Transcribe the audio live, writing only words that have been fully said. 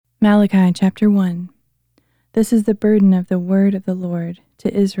Malachi chapter 1. This is the burden of the word of the Lord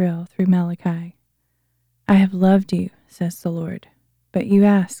to Israel through Malachi. I have loved you, says the Lord. But you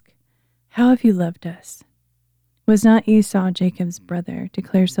ask, how have you loved us? Was not Esau Jacob's brother,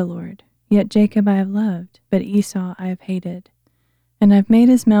 declares the Lord? Yet Jacob I have loved, but Esau I have hated. And I've made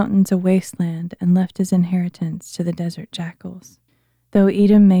his mountains a wasteland and left his inheritance to the desert jackals. Though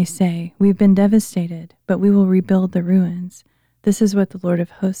Edom may say, we've been devastated, but we will rebuild the ruins, this is what the Lord of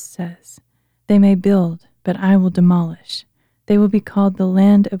hosts says. They may build, but I will demolish. They will be called the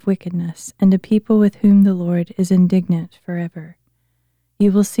land of wickedness, and a people with whom the Lord is indignant forever.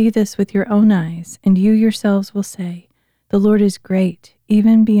 You will see this with your own eyes, and you yourselves will say, the Lord is great,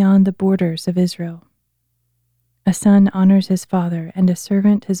 even beyond the borders of Israel. A son honors his father, and a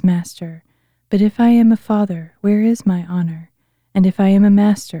servant his master. But if I am a father, where is my honor? And if I am a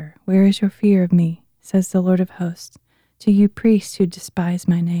master, where is your fear of me? Says the Lord of hosts, to you priests who despise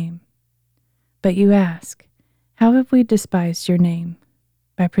my name. But you ask, how have we despised your name?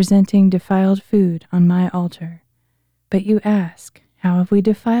 By presenting defiled food on my altar. But you ask, how have we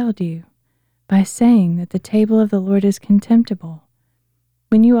defiled you? By saying that the table of the Lord is contemptible.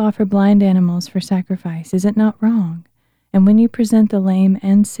 When you offer blind animals for sacrifice, is it not wrong? And when you present the lame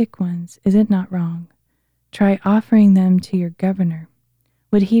and sick ones, is it not wrong? Try offering them to your governor.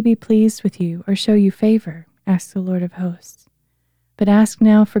 Would he be pleased with you or show you favor? Asks the Lord of hosts. But ask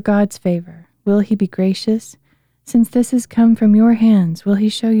now for God's favor. Will he be gracious? Since this has come from your hands, will he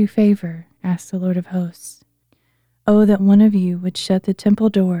show you favor? Asks the Lord of hosts. Oh, that one of you would shut the temple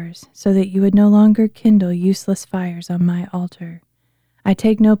doors, so that you would no longer kindle useless fires on my altar. I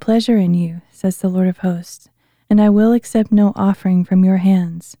take no pleasure in you, says the Lord of hosts, and I will accept no offering from your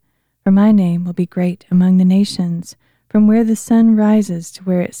hands. For my name will be great among the nations, from where the sun rises to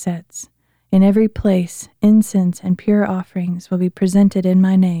where it sets. In every place, incense and pure offerings will be presented in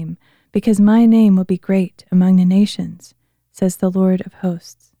my name, because my name will be great among the nations, says the Lord of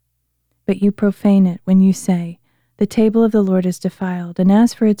hosts. But you profane it when you say, the table of the Lord is defiled, and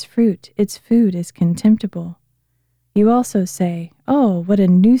as for its fruit, its food is contemptible. You also say, oh, what a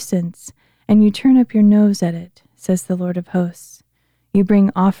nuisance, and you turn up your nose at it, says the Lord of hosts. You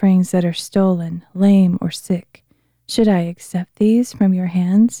bring offerings that are stolen, lame, or sick. Should I accept these from your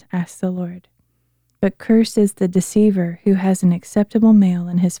hands? Asks the Lord. But cursed is the deceiver who has an acceptable male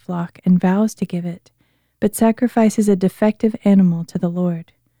in his flock and vows to give it, but sacrifices a defective animal to the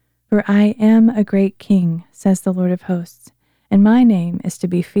Lord. For I am a great king, says the Lord of hosts, and my name is to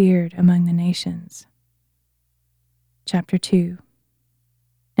be feared among the nations. Chapter 2.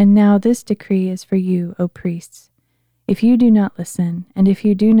 And now this decree is for you, O priests. If you do not listen, and if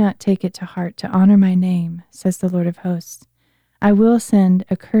you do not take it to heart to honor my name, says the Lord of hosts, I will send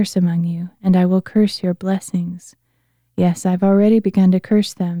a curse among you, and I will curse your blessings. Yes, I've already begun to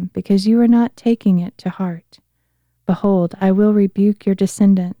curse them, because you are not taking it to heart. Behold, I will rebuke your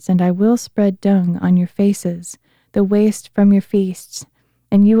descendants, and I will spread dung on your faces, the waste from your feasts,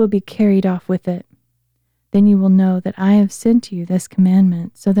 and you will be carried off with it. Then you will know that I have sent you this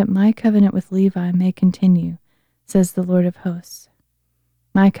commandment, so that my covenant with Levi may continue, says the Lord of hosts.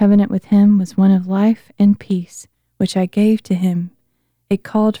 My covenant with him was one of life and peace, which I gave to him. It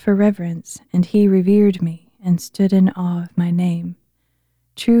called for reverence, and he revered me, and stood in awe of my name.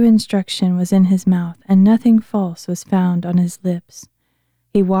 True instruction was in his mouth, and nothing false was found on his lips.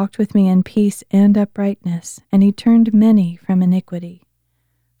 He walked with me in peace and uprightness, and he turned many from iniquity.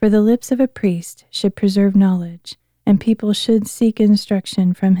 For the lips of a priest should preserve knowledge, and people should seek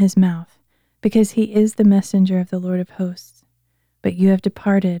instruction from his mouth, because he is the messenger of the Lord of hosts. But you have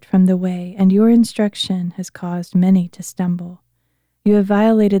departed from the way, and your instruction has caused many to stumble. You have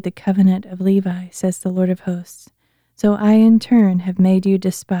violated the covenant of Levi, says the Lord of hosts. So I in turn have made you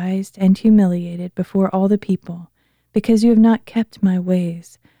despised and humiliated before all the people, because you have not kept my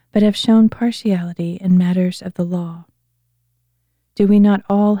ways, but have shown partiality in matters of the law. Do we not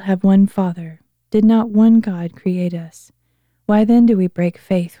all have one Father? Did not one God create us? Why then do we break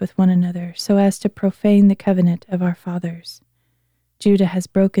faith with one another, so as to profane the covenant of our fathers? Judah has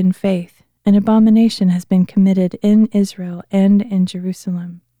broken faith, an abomination has been committed in Israel and in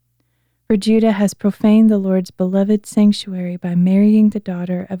Jerusalem. For Judah has profaned the Lord's beloved sanctuary by marrying the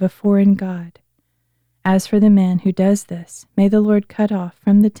daughter of a foreign god. As for the man who does this, may the Lord cut off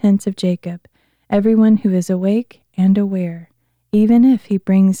from the tents of Jacob everyone who is awake and aware, even if he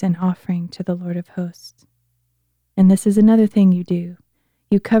brings an offering to the Lord of hosts. And this is another thing you do.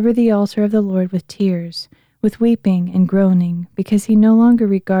 You cover the altar of the Lord with tears, with weeping and groaning, because he no longer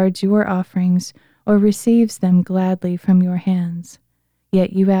regards your offerings or receives them gladly from your hands.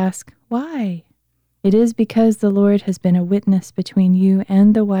 Yet you ask, why? It is because the Lord has been a witness between you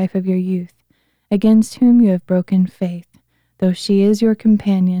and the wife of your youth, against whom you have broken faith, though she is your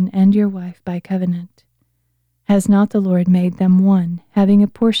companion and your wife by covenant. Has not the Lord made them one, having a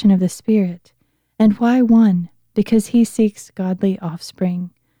portion of the Spirit? And why one? Because he seeks godly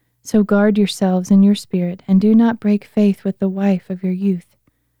offspring. So guard yourselves in your spirit, and do not break faith with the wife of your youth.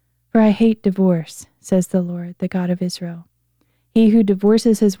 For I hate divorce, says the Lord, the God of Israel. He who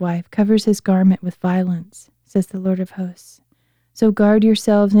divorces his wife covers his garment with violence, says the Lord of hosts. So guard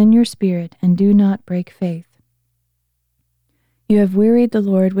yourselves in your spirit, and do not break faith. You have wearied the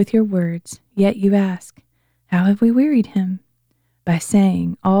Lord with your words, yet you ask, how have we wearied him? By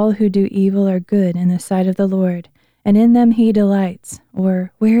saying, all who do evil are good in the sight of the Lord, and in them he delights.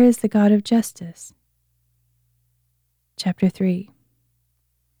 Or, where is the God of justice? Chapter 3.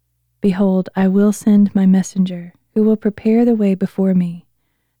 Behold, I will send my messenger, who will prepare the way before me.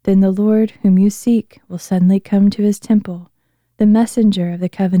 Then the Lord, whom you seek, will suddenly come to his temple, the messenger of the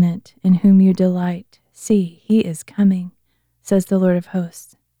covenant, in whom you delight. See, he is coming, says the Lord of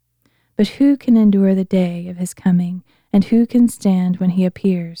hosts. But who can endure the day of his coming, and who can stand when he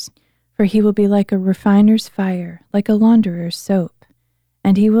appears? For he will be like a refiner's fire, like a launderer's soap,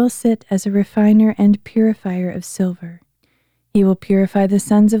 and he will sit as a refiner and purifier of silver. He will purify the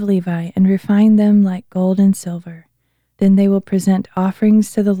sons of Levi and refine them like gold and silver. Then they will present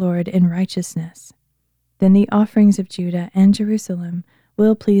offerings to the Lord in righteousness. Then the offerings of Judah and Jerusalem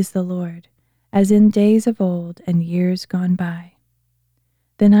will please the Lord, as in days of old and years gone by.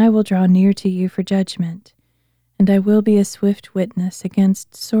 Then I will draw near to you for judgment, and I will be a swift witness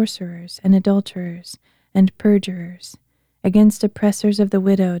against sorcerers and adulterers and perjurers, against oppressors of the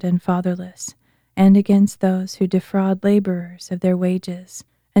widowed and fatherless, and against those who defraud laborers of their wages,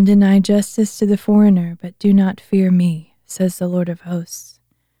 and deny justice to the foreigner, but do not fear me, says the Lord of hosts.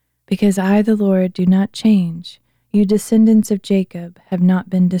 Because I, the Lord, do not change, you descendants of Jacob have not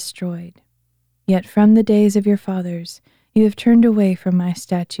been destroyed. Yet from the days of your fathers you have turned away from my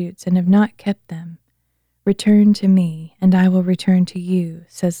statutes and have not kept them. Return to me, and I will return to you,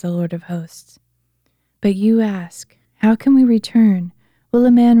 says the Lord of hosts. But you ask, how can we return? Will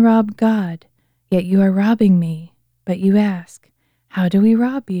a man rob God? Yet you are robbing me. But you ask, how do we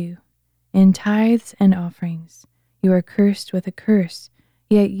rob you? In tithes and offerings. You are cursed with a curse,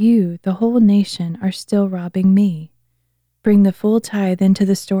 yet you, the whole nation, are still robbing me. Bring the full tithe into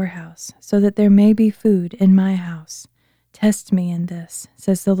the storehouse, so that there may be food in my house. Test me in this,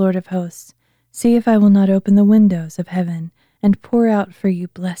 says the Lord of hosts. See if I will not open the windows of heaven and pour out for you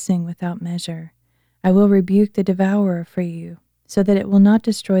blessing without measure. I will rebuke the devourer for you, so that it will not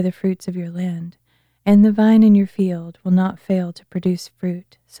destroy the fruits of your land, and the vine in your field will not fail to produce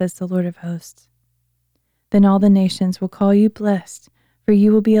fruit, says the Lord of hosts. Then all the nations will call you blessed, for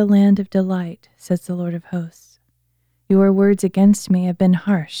you will be a land of delight, says the Lord of hosts. Your words against me have been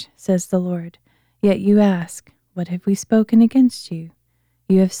harsh, says the Lord. Yet you ask, what have we spoken against you?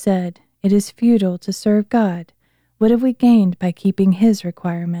 You have said, it is futile to serve God. What have we gained by keeping his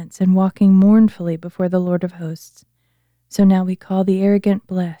requirements and walking mournfully before the Lord of hosts? So now we call the arrogant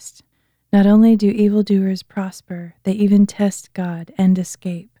blessed. Not only do evildoers prosper, they even test God and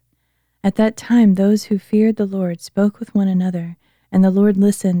escape. At that time those who feared the Lord spoke with one another, and the Lord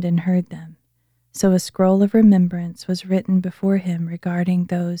listened and heard them. So a scroll of remembrance was written before him regarding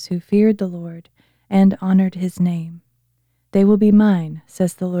those who feared the Lord and honored his name. They will be mine,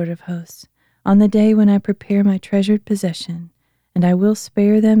 says the Lord of hosts, on the day when I prepare my treasured possession, and I will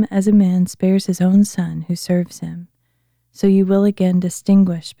spare them as a man spares his own son who serves him. So you will again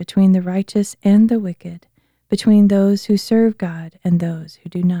distinguish between the righteous and the wicked, between those who serve God and those who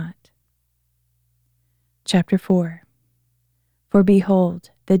do not. Chapter 4. For behold,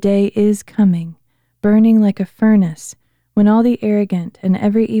 the day is coming, burning like a furnace, when all the arrogant and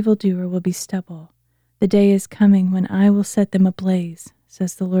every evildoer will be stubble. The day is coming when I will set them ablaze,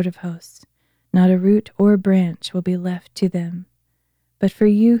 says the Lord of hosts. Not a root or branch will be left to them. But for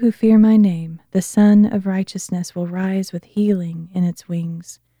you who fear my name, the Sun of Righteousness will rise with healing in its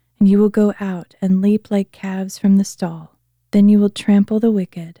wings, and you will go out and leap like calves from the stall. Then you will trample the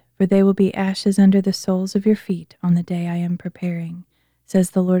wicked, for they will be ashes under the soles of your feet on the day I am preparing, says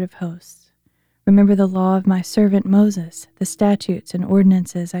the Lord of hosts. Remember the law of my servant Moses, the statutes and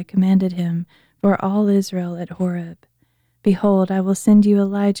ordinances I commanded him for all Israel at Horeb. Behold, I will send you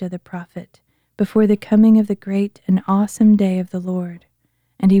Elijah the prophet, before the coming of the great and awesome day of the Lord.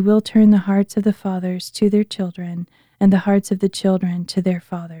 And he will turn the hearts of the fathers to their children, and the hearts of the children to their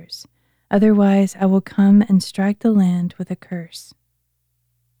fathers. Otherwise I will come and strike the land with a curse.